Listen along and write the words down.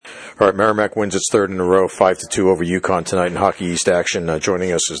All right, Merrimack wins its third in a row, 5-2 over UConn tonight in Hockey East action.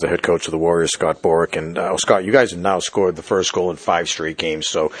 Joining us is the head coach of the Warriors, Scott Borick. And Scott, you guys have now scored the first goal in 5 straight games.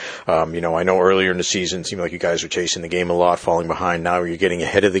 So, I know earlier in the season it seemed like you guys were chasing the game a lot, falling behind. Now you're getting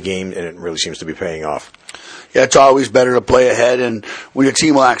ahead of the game, and it really seems to be paying off. Yeah, it's always better to play ahead, and when your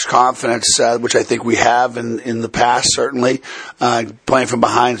team lacks confidence, which I think we have in the past, certainly, playing from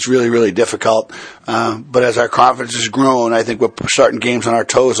behind is really, really difficult. But as our confidence has grown, I think we're starting games on our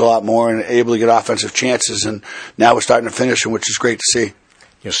toes a lot more and able to get offensive chances, and now we're starting to finish them, which is great to see.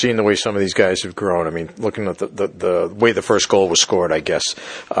 Seeing the way some of these guys have grown, I mean, looking at the way the first goal was scored, I guess,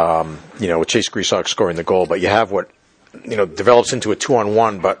 with Chase Griesbach scoring the goal, but you have what develops into a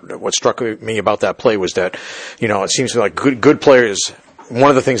 2-on-1, but what struck me about that play was that, it seems like good players. One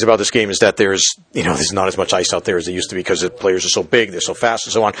of the things about this game is that there's not as much ice out there as there used to be because the players are so big, they're so fast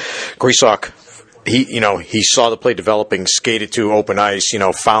and so on. Griesbach, he saw the play developing, skated to open ice,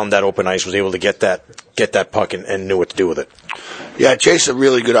 found that open ice, was able to get that puck and knew what to do with it. Yeah, Chase is a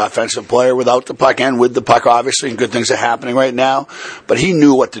really good offensive player without the puck and with the puck, obviously, and good things are happening right now. But he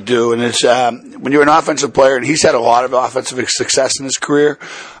knew what to do, and it's when you're an offensive player, and he's had a lot of offensive success in his career,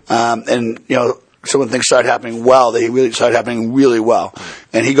 so when things start happening well, they really start happening really well.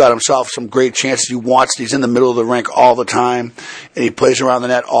 And he got himself some great chances. He's in the middle of the rink all the time, and he plays around the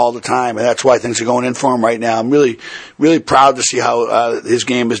net all the time, and that's why things are going in for him right now. I'm really, really proud to see how his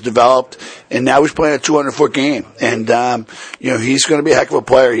game has developed, and now he's playing a 200-foot game. And, he's going to be a heck of a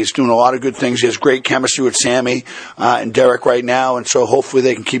player. He's doing a lot of good things. He has great chemistry with Sammy and Derek right now, and so hopefully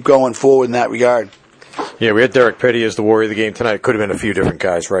they can keep going forward in that regard. Yeah, we had Derek Petty as the Warrior of the game tonight. It could have been a few different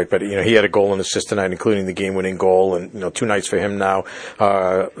guys, right? But, he had a goal and assist tonight, including the game-winning goal. And, 2 nights for him now.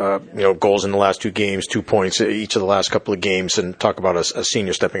 Goals in the last 2 games, 2 points each of the last couple of games. And talk about a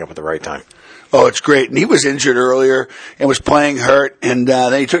senior stepping up at the right time. Oh, it's great. And he was injured earlier and was playing hurt, and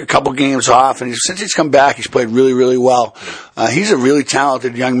then he took a couple games off. And since he's come back, he's played really, really well. He's a really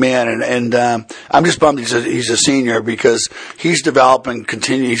talented young man, and I'm just bummed he's a senior because he's developing,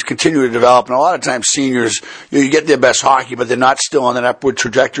 he's continuing to develop. And a lot of times seniors, you get their best hockey, but they're not still on an upward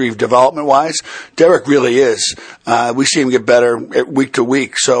trajectory of development-wise. Derek really is. We see him get better week to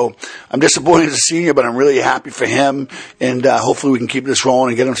week. So I'm disappointed as a senior, but I'm really happy for him, and hopefully we can keep this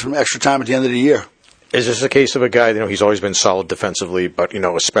rolling and get him some extra time at the end of the year. Is this a case of a guy, he's always been solid defensively, but,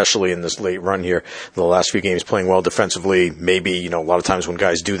 especially in this late run here, the last few games playing well defensively, maybe, a lot of times when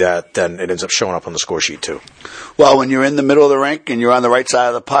guys do that, then it ends up showing up on the score sheet too. Well, when you're in the middle of the rink and you're on the right side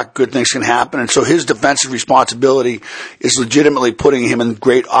of the puck, good things can happen. And so his defensive responsibility is legitimately putting him in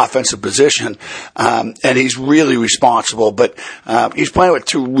great offensive position. And he's really responsible, but, he's playing with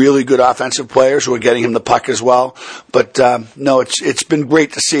 2 really good offensive players who are getting him the puck as well. But, no, it's been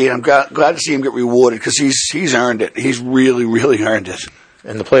great to see, and I'm glad to see him get rewarded, because he's earned it. He's really, really earned it.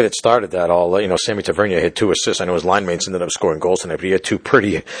 And the play that started that all, Sammy Tavernier had 2 assists. I know his line mates ended up scoring goals tonight, but he had 2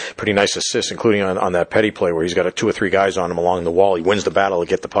 pretty nice assists, including on that Petty play where he's got 2 or 3 guys on him along the wall. He wins the battle to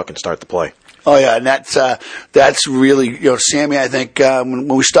get the puck and start the play. Oh yeah, and that's really, Sammy, I think, when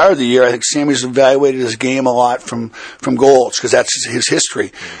we started the year, I think Sammy's evaluated his game a lot from goals, because that's his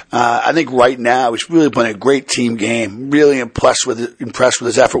history. I think right now he's really playing a great team game. Really impressed with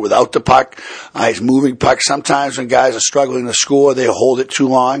his effort without the puck. He's moving pucks. Sometimes when guys are struggling to score, they hold it too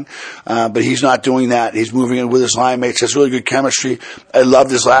long. But he's not doing that. He's moving it with his line mates. Has really good chemistry. I loved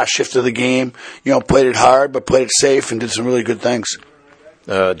his last shift of the game. Played it hard, but played it safe and did some really good things.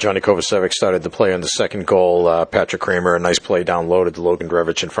 Johnny Kovacevic started the play on the second goal. Patrick Kramer, a nice play down low to Logan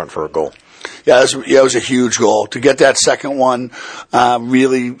Drevich in front for a goal. Yeah, it was a huge goal. To get that second one,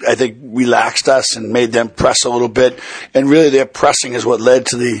 really, I think, relaxed us and made them press a little bit. And really, their pressing is what led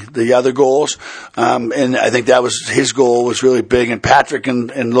to the other goals. And I think that was his goal was really big. And Patrick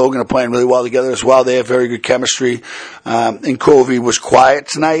and Logan are playing really well together as well. They have very good chemistry. And Covey was quiet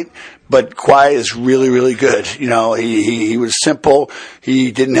tonight. But quiet is really, really good. He was simple.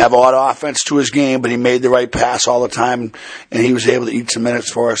 He didn't have a lot of offense to his game, but he made the right pass all the time, and he was able to eat some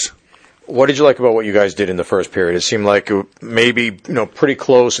minutes for us. What did you like about what you guys did in the first period? It seemed like maybe, pretty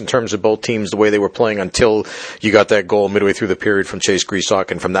close in terms of both teams, the way they were playing until you got that goal midway through the period from Chase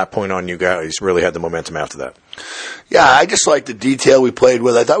Griesbach, and from that point on, you guys really had the momentum after that. Yeah, I just liked the detail we played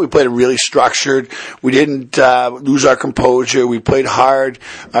with. I thought we played really structured. We didn't lose our composure. We played hard.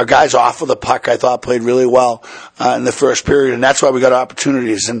 Our guys off of the puck, I thought, played really well in the first period, and that's why we got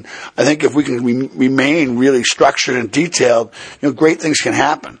opportunities. And I think if we can remain really structured and detailed, great things can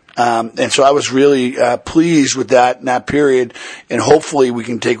happen. And so I was really pleased with that in that period, and hopefully we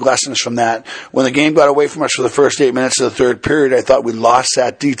can take lessons from that. When the game got away from us for the first 8 minutes of the third period, I thought we lost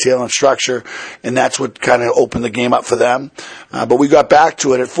that detail and structure, and that's what kind of opened the game up for them. But we got back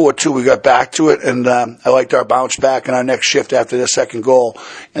to it at 4-2. We got back to it, and I liked our bounce back in our next shift after the second goal.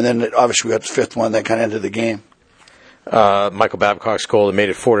 And then obviously we got the fifth one that kind of ended the game. Michael Babcock's goal that made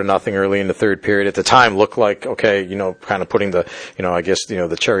it 4-0 early in the third period at the time looked like, okay, kind of putting the, I guess,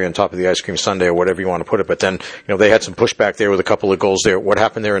 the cherry on top of the ice cream sundae or whatever you want to put it. But then, they had some pushback there with a couple of goals there. What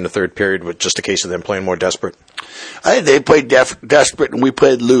happened there in the third period was just a case of them playing more desperate? I think they played desperate and we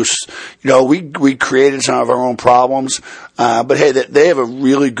played loose. We created some of our own problems. But hey, they have a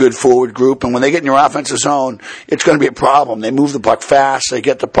really good forward group, and when they get in your offensive zone, it's going to be a problem. They move the puck fast. They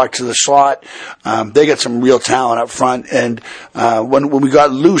get the puck to the slot. They get some real talent up front. And when we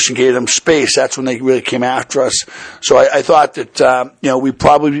got loose and gave them space, that's when they really came after us. So I thought that we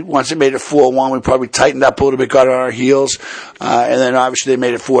probably, once it made it 4-1, we probably tightened up a little bit, got on our heels, and then obviously they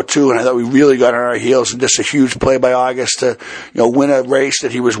made it 4-2, and I thought we really got on our heels, and just a huge play by August to win a race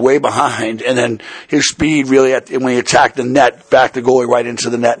that he was way behind, and then his speed really when he attacked the net, backed the goalie right into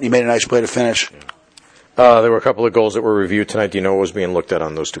the net, and he made a nice play to finish. There were a couple of goals that were reviewed tonight. Do you know what was being looked at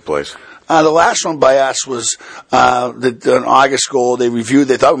on those two plays? The last one by us was an August goal. They reviewed.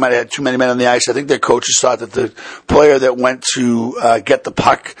 They thought we might have had too many men on the ice. I think their coaches thought that the player that went to get the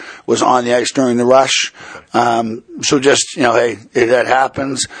puck was on the ice during the rush. So just, hey, that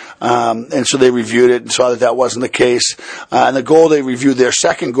happens. And so they reviewed it and saw that wasn't the case. And the goal they reviewed, their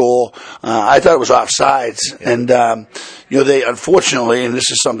second goal, I thought it was offsides. And, they unfortunately, and this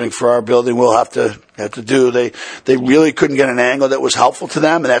is something for our building we'll have to do, they really couldn't get an angle that was helpful to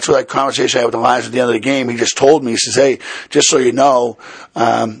them. And that's what that conversation I had with the Lions at the end of the game. He just told me, he says, hey, just so you know,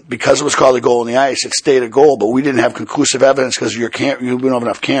 because it was called a goal on the ice, it stayed a goal, but we didn't have conclusive evidence because we don't have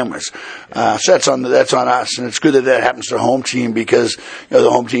enough cameras. So that's on us. And it's good that happens to the home team because, the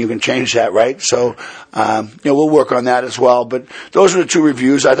home team can change that, right? So, we'll work on that as well. But those are the two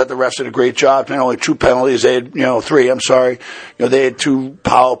reviews. I thought the refs did a great job. Not only 2 penalties, they had, 3, I'm sorry. They had 2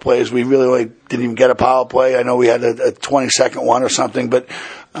 power plays. We really only didn't even get a power play. I know we had a 20-second one or something, but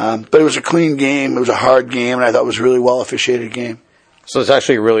it was a clean game. It was a hard game, and I thought it was a really well-officiated game. So it's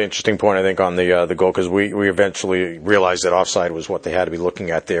actually a really interesting point, I think, on the goal, because we eventually realized that offside was what they had to be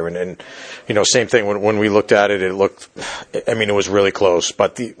looking at there. And same thing, when we looked at it, it looked, it was really close,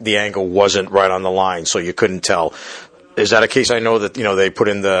 but the angle wasn't right on the line, so you couldn't tell. Is that a case? I know that, they put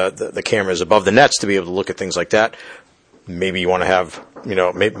in the cameras above the nets to be able to look at things like that. Maybe you want to have,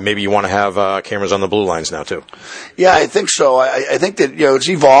 maybe you want to have cameras on the blue lines now too. Yeah, I think so. I think that it's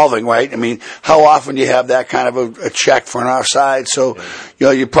evolving, right? How often do you have that kind of a check for an offside? So,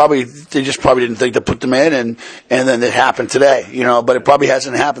 they just probably didn't think to put them in, and then it happened today. But it probably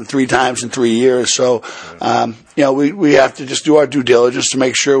hasn't happened 3 times in 3 years. So, we have to just do our due diligence to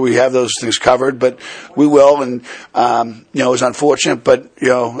make sure we have those things covered. But we will, and it was unfortunate, but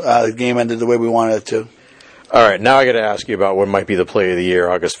the game ended the way we wanted it to. All right, now I got to ask you about what might be the play of the year,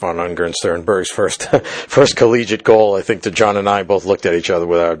 August von Ungern-Sternberg's first collegiate goal. I think that John and I both looked at each other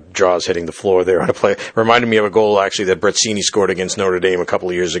with our jaws hitting the floor there on a play. Reminded me of a goal, actually, that Bretzini scored against Notre Dame a couple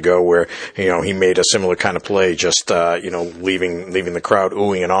of years ago where, he made a similar kind of play, just, leaving the crowd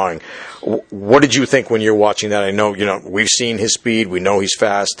oohing and awing. What did you think when you're watching that? I know, we've seen his speed. We know he's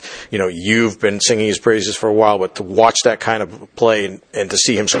fast. You've been singing his praises for a while, but to watch that kind of play and to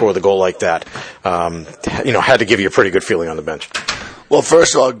see him score the goal like that, had to give you a pretty good feeling on the bench. Well,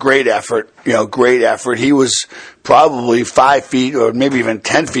 first of all, great effort. Great effort. He was probably 5 feet or maybe even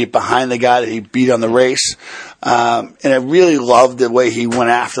 10 feet behind the guy that he beat on the race. And I really loved the way he went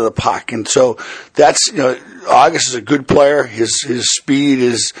after the puck. And so that's, August is a good player. His speed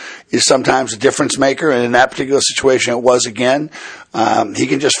is sometimes a difference maker. And in that particular situation, it was again. He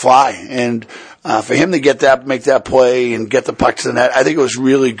can just fly. And, for him to make that play and get the puck to the net, I think it was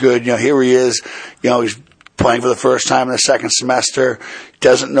really good. Here he is, he's playing for the first time in the second semester,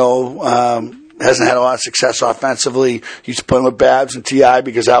 doesn't know, hasn't had a lot of success offensively. He's playing with Babs and T.I.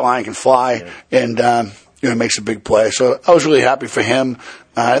 because that line can fly, and makes a big play. So I was really happy for him.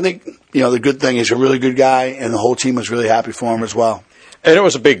 I think, the good thing is he's a really good guy, and the whole team was really happy for him as well. And it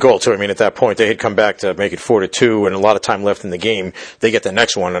was a big goal, too. At that point, they had come back to make it 4-2, and a lot of time left in the game. They get the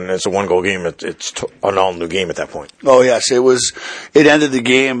next one, and it's a one-goal game. It's an all-new game at that point. Oh, yes. It ended the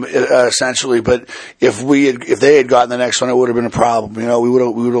game, essentially, but if they had gotten the next one, it would have been a problem. We would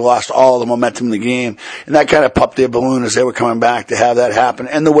have lost all the momentum in the game. And that kind of popped their balloon as they were coming back to have that happen.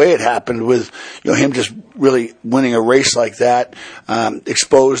 And the way it happened with, him just really winning a race like that,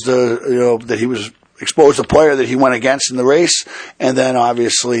 exposed that he was exposed a player that he went against in the race, and then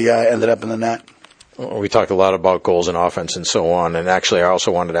obviously ended up in the net. We talked a lot about goals and offense and so on, and actually I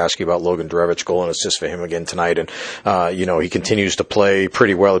also wanted to ask you about Logan Drevich, goal and assist for him again tonight, and he continues to play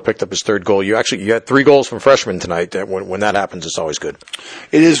pretty well. He picked up his third goal. You had 3 goals from freshmen tonight. When that happens, it's always good.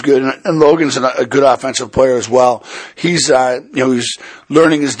 It is good, and Logan's a good offensive player as well. He's he's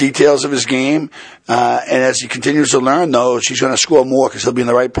learning his details of his game, and as he continues to learn those, he's going to score more because he'll be in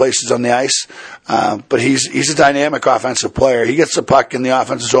the right places on the ice. But he's a dynamic offensive player. He gets the puck in the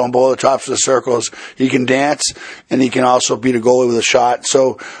offensive zone below the tops of the circles. He can dance, and he can also beat a goalie with a shot.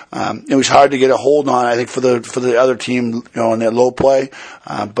 So it was hard to get a hold on, I think, for the other team, in their low play.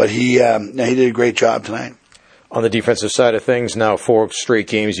 But he did a great job tonight. On the defensive side of things, now 4 straight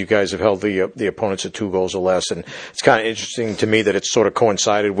games you guys have held the opponents at 2 goals or less, and it's kind of interesting to me that it's sort of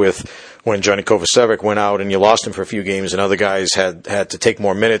coincided with when Johnny Kovacevic went out and you lost him for a few games, and other guys had to take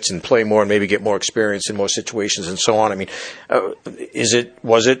more minutes and play more and maybe get more experience in more situations and so on. I mean,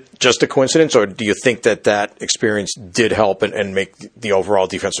 was it just a coincidence, or do you think that experience did help and make the overall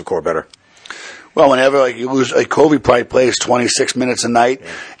defensive core better? Well, whenever you lose, Covey probably plays 26 minutes a night,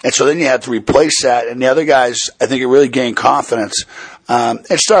 and so then you have to replace that. And the other guys, I think, it really gained confidence.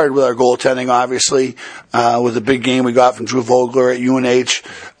 It started with our goaltending, obviously, with the big game we got from Drew Vogler at UNH,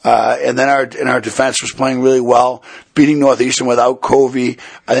 and then our defense was playing really well. Beating Northeastern without Covey,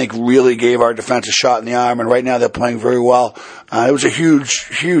 I think, really gave our defense a shot in the arm, and right now they're playing very well. It was a huge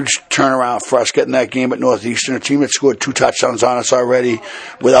turnaround for us getting that game at Northeastern, a team that scored 2 touchdowns on us already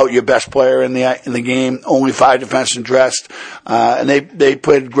without your best player in the game, only 5 defensemen dressed, and they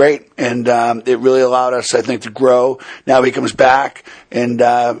played great, and it really allowed us, I think, to grow. Now he comes back, and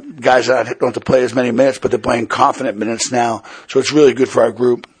guys don't have to play as many minutes, but they're playing confident minutes now, so it's really good for our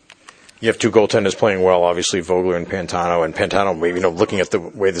group. You have 2 goaltenders playing well, obviously Vogler and Pantano. And Pantano, looking at the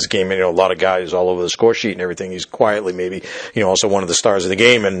way this game, a lot of guys all over the score sheet and everything. He's quietly maybe, also one of the stars of the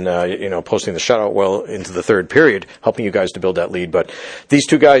game, and posting the shutout well into the third period, helping you guys to build that lead. But these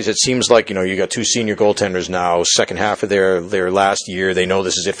 2 guys, it seems like you got 2 senior goaltenders now, second half of their last year. They know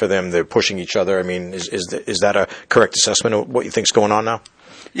this is it for them. They're pushing each other. I mean, is that a correct assessment of what you think's going on now?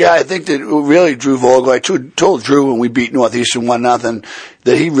 Yeah, I think that really Drew Vogel, I told Drew when we beat Northeastern 1-0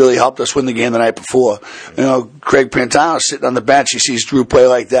 that he really helped us win the game the night before. Craig Pantano sitting on the bench, he sees Drew play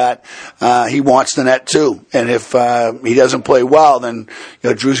like that. He wants the net too. And if he doesn't play well, then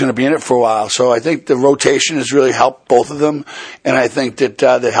Drew's going to be in it for a while. So I think the rotation has really helped both of them. And I think that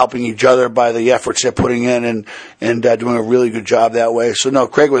they're helping each other by the efforts they're putting in and doing a really good job that way. So no,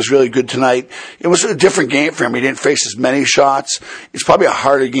 Craig was really good tonight. It was a different game for him. He didn't face as many shots. It's probably a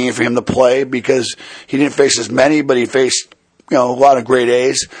harder game for him to play because he didn't face as many, but he faced a lot of great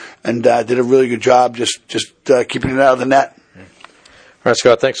A's and did a really good job just keeping it out of the net. All right,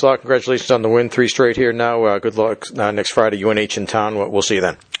 Scott, thanks a lot. Congratulations on the win, 3 straight here now. Good luck next Friday, UNH in town. We'll see you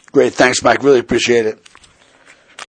then. Great. Thanks, Mike. Really appreciate it.